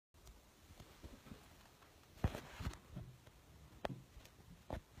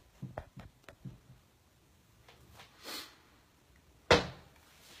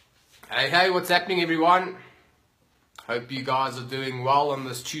Hey, what's happening, everyone? Hope you guys are doing well on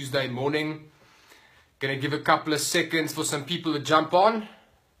this Tuesday morning. Gonna give a couple of seconds for some people to jump on.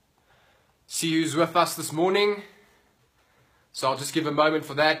 See who's with us this morning. So I'll just give a moment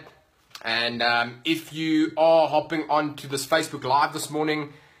for that. And if you are hopping on to this Facebook Live this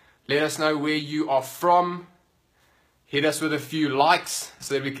morning, let us know where you are from. Hit us with a few likes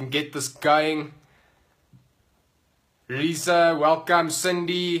so that we can get this going. Risa, welcome.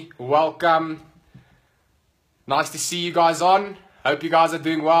 Cindy, welcome. Nice to see you guys on. Hope you guys are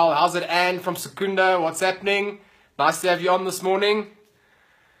doing well. How's it, Anne from Secunda? What's happening? Nice to have you on this morning.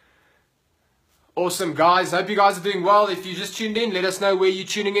 Awesome, guys. Hope you guys are doing well. If you just tuned in, let us know where you're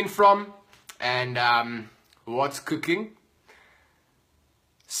tuning in from and what's cooking.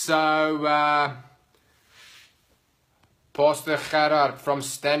 So, Pastor Gerard from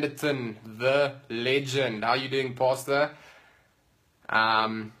Standerton, the legend. How you doing, Pastor? So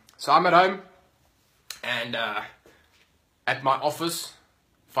I'm at home and at my office,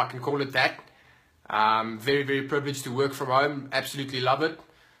 if I can call it that. Very, very privileged to work from home. Absolutely love it.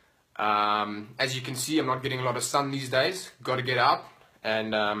 As you can see, I'm not getting a lot of sun these days. Got to get out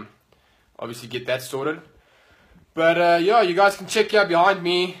and obviously get that sorted. But yeah, you guys can check here behind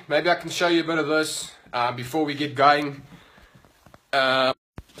me. Maybe I can show you a bit of this before we get going.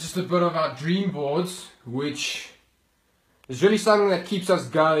 Just a bit of our dream boards, which is really something that keeps us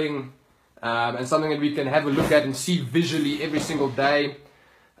going and something that we can have a look at and see visually every single day.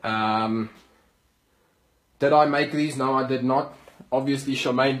 Did I make these? No, I did not. Obviously,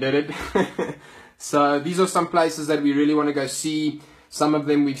 Charmaine did it. So these are some places that we really want to go see. Some of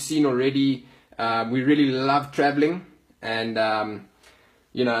them we've seen already. We really love traveling, and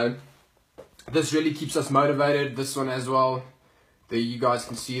you know, this really keeps us motivated. This one as well. There you guys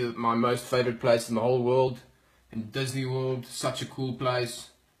can see my most favorite place in the whole world, in Disney World. Such a cool place.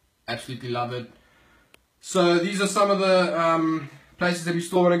 Absolutely love it. So these are some of the places that we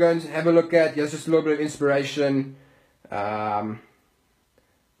still want to go and have a look at. Here's just a little bit of inspiration.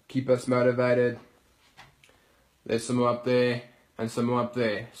 Keep us motivated. There's some more up there and some more up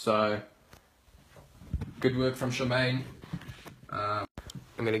there. So good work from Charmaine. I'm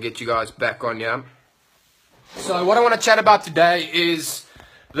going to get you guys back on here. So what I want to chat about today is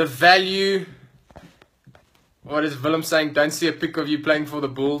the value. What is Willem saying? Don't see a pic of you playing for the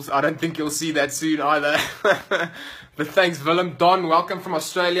Bulls. I don't think you'll see that soon either. But thanks, Willem. Don, welcome from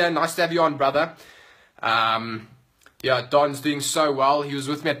Australia. Nice to have you on, brother. Yeah, Don's doing so well. He was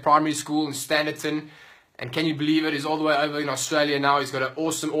with me at primary school in Standerton. And can you believe it? He's all the way over in Australia now. He's got an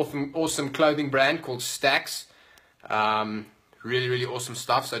awesome clothing brand called Stax. Really, really awesome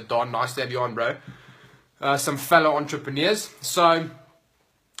stuff. So Don, nice to have you on, bro. Some fellow entrepreneurs. So I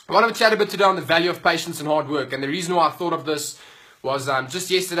want to chat a bit today on the value of patience and hard work. And the reason why I thought of this was just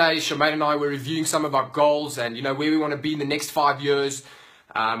yesterday, Charmaine and I were reviewing some of our goals and, you know, where we want to be in the next 5 years,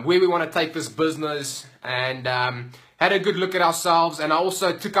 where we want to take this business, and had a good look at ourselves. And I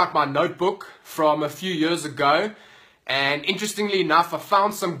also took out my notebook from a few years ago. And interestingly enough, I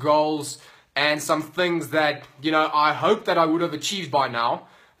found some goals and some things that, you know, I hope that I would have achieved by now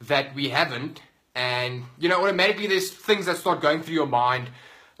that we haven't. And, you know, automatically there's things that start going through your mind,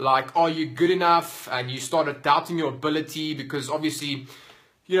 like, are you good enough? And you started doubting your ability because obviously,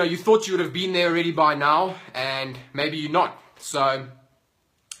 you know, you thought you would have been there already by now, and maybe you're not. So,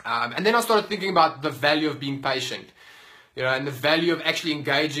 and then I started thinking about the value of being patient, you know, and the value of actually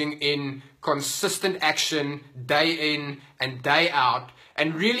engaging in consistent action day in and day out,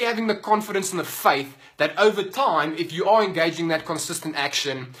 and really having the confidence and the faith that over time, if you are engaging that consistent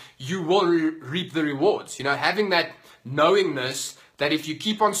action, you will reap the rewards. You know, having that knowingness that if you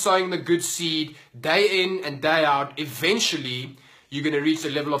keep on sowing the good seed day in and day out, eventually you're going to reach the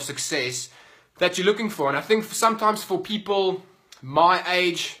level of success that you're looking for. And I think sometimes for people my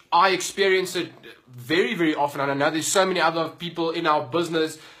age, I experience it very, very often. And I know there's so many other people in our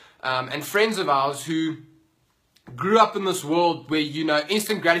business and friends of ours who grew up in this world where, you know,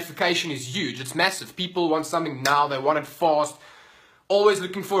 instant gratification is huge. It's massive. People want something now. They want it fast. Always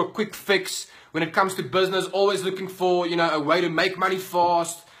looking for a quick fix when it comes to business. Always looking for, you know, a way to make money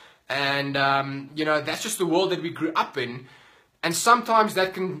fast. And, you know, that's just the world that we grew up in. And sometimes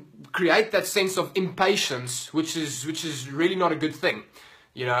that can create that sense of impatience, which is really not a good thing,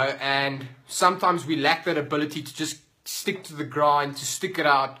 you know. And sometimes we lack that ability to just stick to the grind, to stick it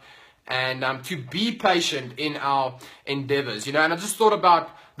out, and to be patient in our endeavors, you know. And I just thought about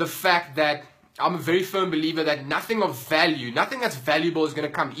the fact that I'm a very firm believer that nothing of value, nothing that's valuable is going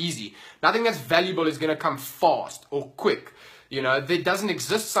to come easy. Nothing that's valuable is going to come fast or quick. You know, there doesn't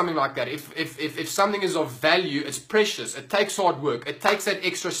exist something like that. If something is of value, it's precious. It takes hard work. It takes that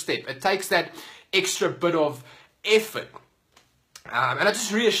extra step. It takes that extra bit of effort. And I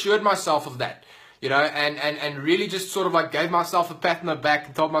just reassured myself of that, you know, and really just sort of like gave myself a pat on the back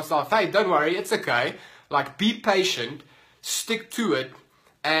and told myself, hey, don't worry, it's okay. Like, be patient, stick to it,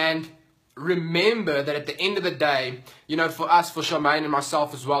 and remember that at the end of the day, you know, for us, for Charmaine and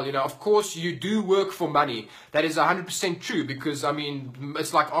myself as well, you know, of course you do work for money. That is 100% true, because I mean,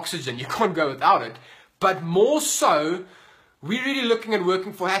 it's like oxygen, you can't go without it. But more so, we're really looking at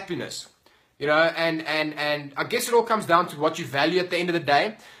working for happiness, you know, and I guess it all comes down to what you value at the end of the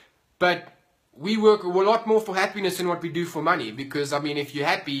day. But we work a lot more for happiness than what we do for money, because I mean, if you're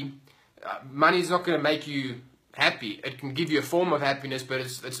happy, money is not going to make you happy. It can give you a form of happiness, but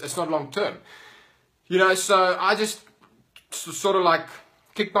it's not long term, you know. So I just sort of like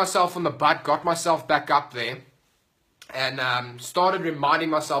kicked myself on the butt, got myself back up there, and started reminding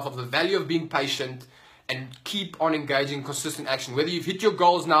myself of the value of being patient and keep on engaging in consistent action, whether you've hit your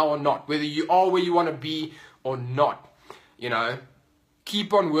goals now or not, whether you are where you want to be or not, you know.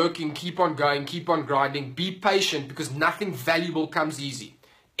 Keep on working, keep on going, keep on grinding, be patient, because nothing valuable comes easy.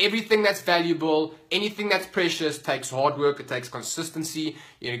 Everything that's valuable, anything that's precious, takes hard work, it takes consistency.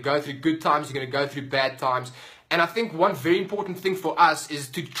 You're going to go through good times, you're going to go through bad times. And I think one very important thing for us is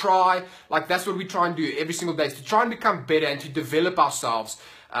to try, like that's what we try and do every single day, is to try and become better and to develop ourselves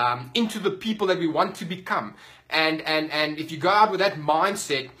into the people that we want to become. And if you go out with that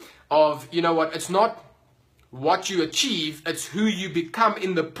mindset of, you know what, it's not what you achieve, it's who you become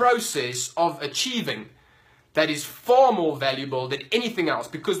in the process of achieving, that is far more valuable than anything else.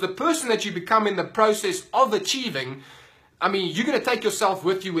 Because the person that you become in the process of achieving, I mean, you're going to take yourself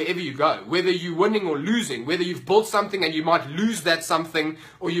with you wherever you go, whether you're winning or losing, whether you've built something and you might lose that something,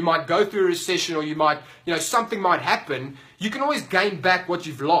 or you might go through a recession, or you might, you know, something might happen. You can always gain back what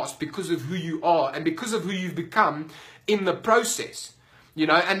you've lost because of who you are and because of who you've become in the process, you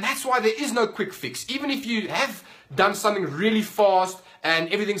know. And that's why there is no quick fix. Even if you have done something really fast and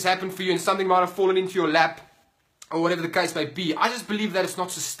everything's happened for you and something might have fallen into your lap, or whatever the case may be, I just believe that it's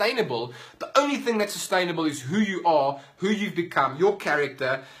not sustainable. The only thing that's sustainable is who you are, who you've become, your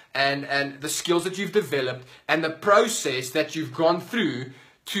character, and the skills that you've developed, and the process that you've gone through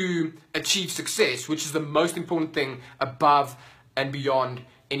to achieve success, which is the most important thing above and beyond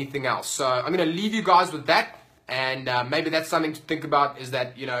anything else. So I'm going to leave you guys with that. And maybe that's something to think about, is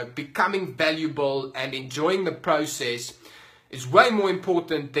that, you know, becoming valuable and enjoying the process is way more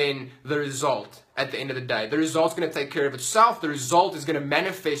important than the result at the end of the day. The result's going to take care of itself. The result is going to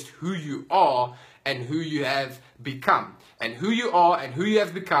manifest who you are and who you have become. And who you are and who you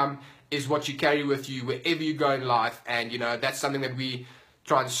have become is what you carry with you wherever you go in life. And, you know, that's something that we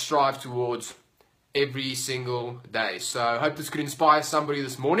try to strive towards every single day. So I hope this could inspire somebody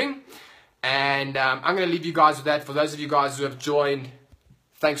this morning. And I'm going to leave you guys with that. For those of you guys who have joined,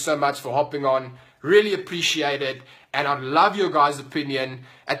 thanks so much for hopping on. Really appreciate it. And I'd love your guys' opinion.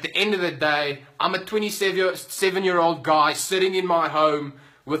 At the end of the day, I'm a 27-year-old guy sitting in my home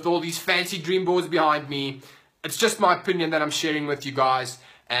with all these fancy dream boards behind me. It's just my opinion that I'm sharing with you guys.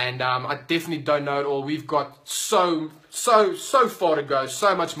 And I definitely don't know it all. We've got so far to go,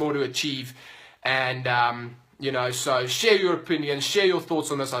 so much more to achieve. And, you know, so share your opinion, share your thoughts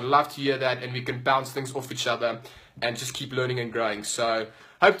on this. I'd love to hear that, and we can bounce things off each other and just keep learning and growing. So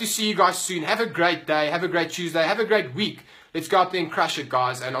hope to see you guys soon. Have a great day. Have a great Tuesday. Have a great week. Let's go out there and crush it,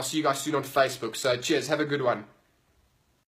 guys. And I'll see you guys soon on Facebook. So cheers. Have a good one.